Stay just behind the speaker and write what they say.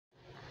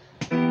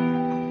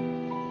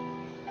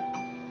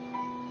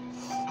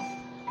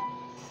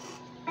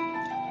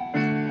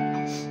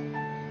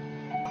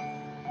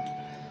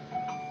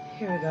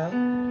go.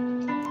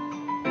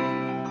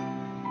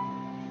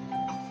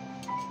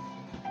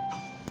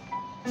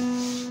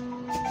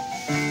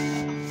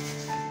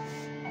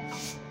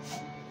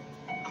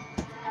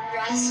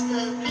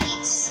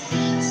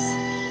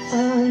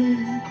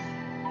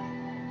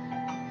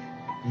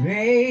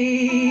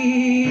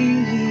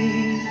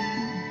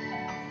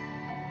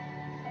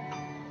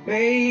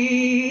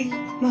 Break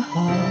my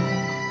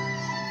heart.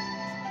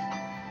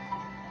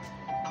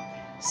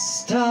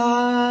 Start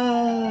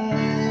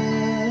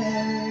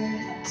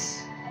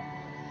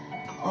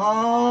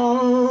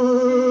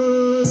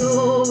all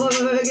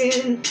over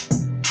again.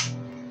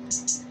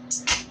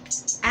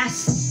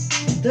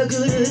 Ask the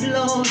good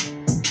Lord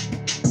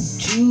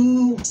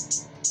to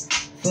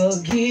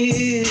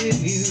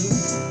forgive you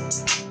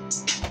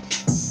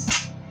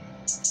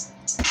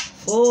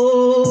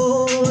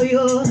for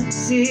your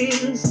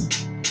sins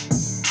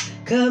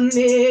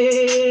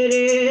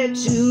committed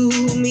to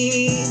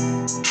me.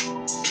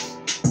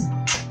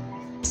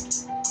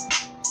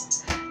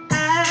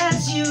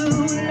 As you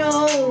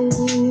know,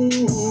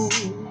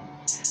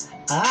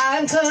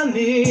 I'm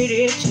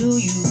committed to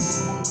you.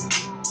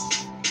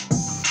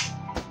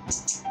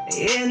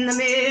 In the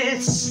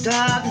midst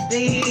of the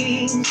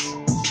things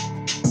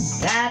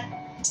that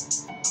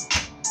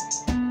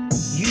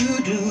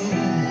you do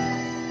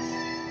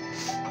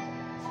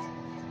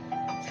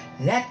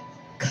that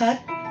cut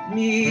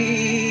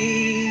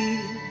me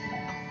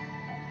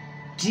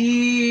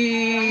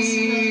deep,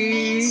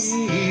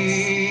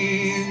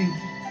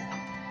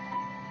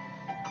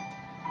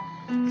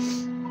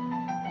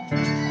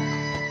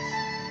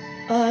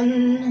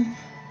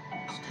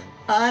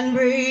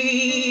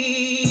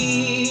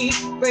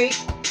 break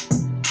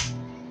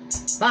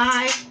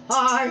my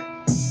heart,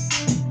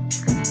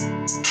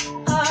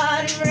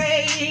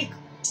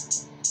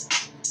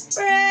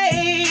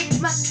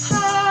 break my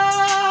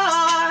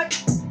heart,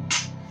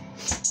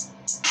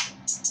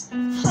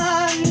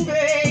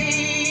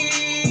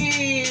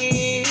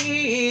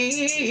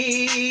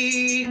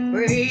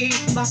 break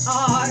my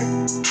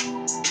heart.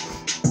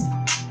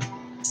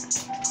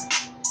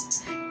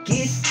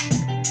 Get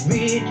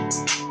rid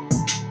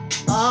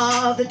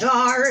of the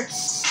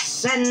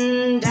darts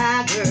and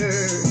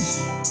daggers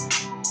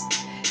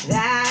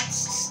that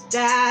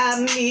stab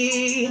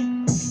me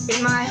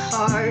in my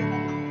heart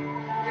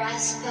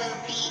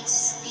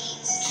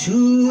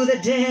to the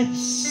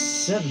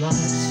depths of my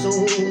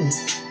soul.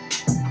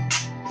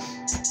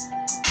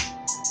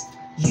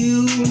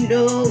 You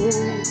know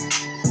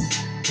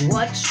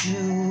what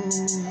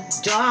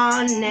you've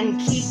done and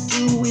keep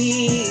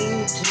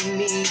doing to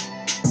me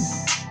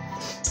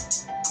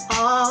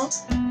all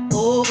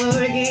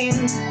over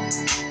again,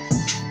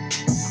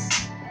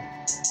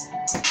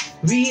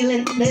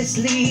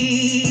 relentlessly.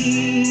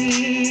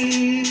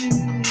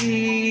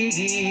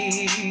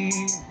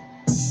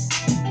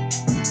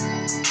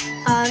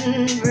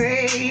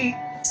 Unbreak,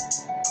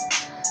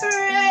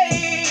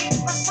 break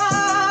my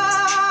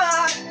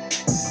heart,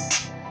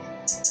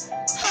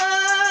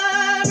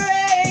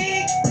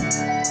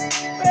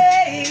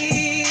 break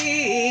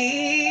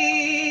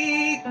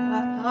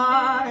my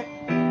heart.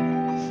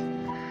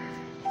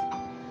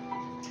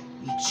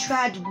 You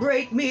tried to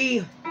break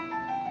me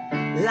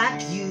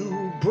like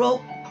you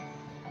broke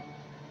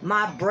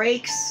my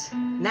brakes.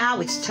 Now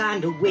it's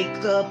time to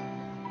wake up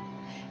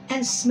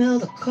and smell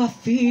the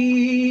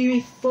coffee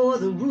before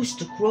the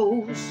rooster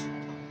crows.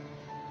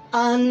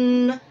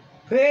 Unbreak,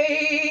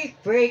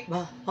 break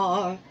my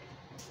heart.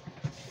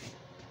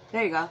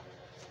 There you go.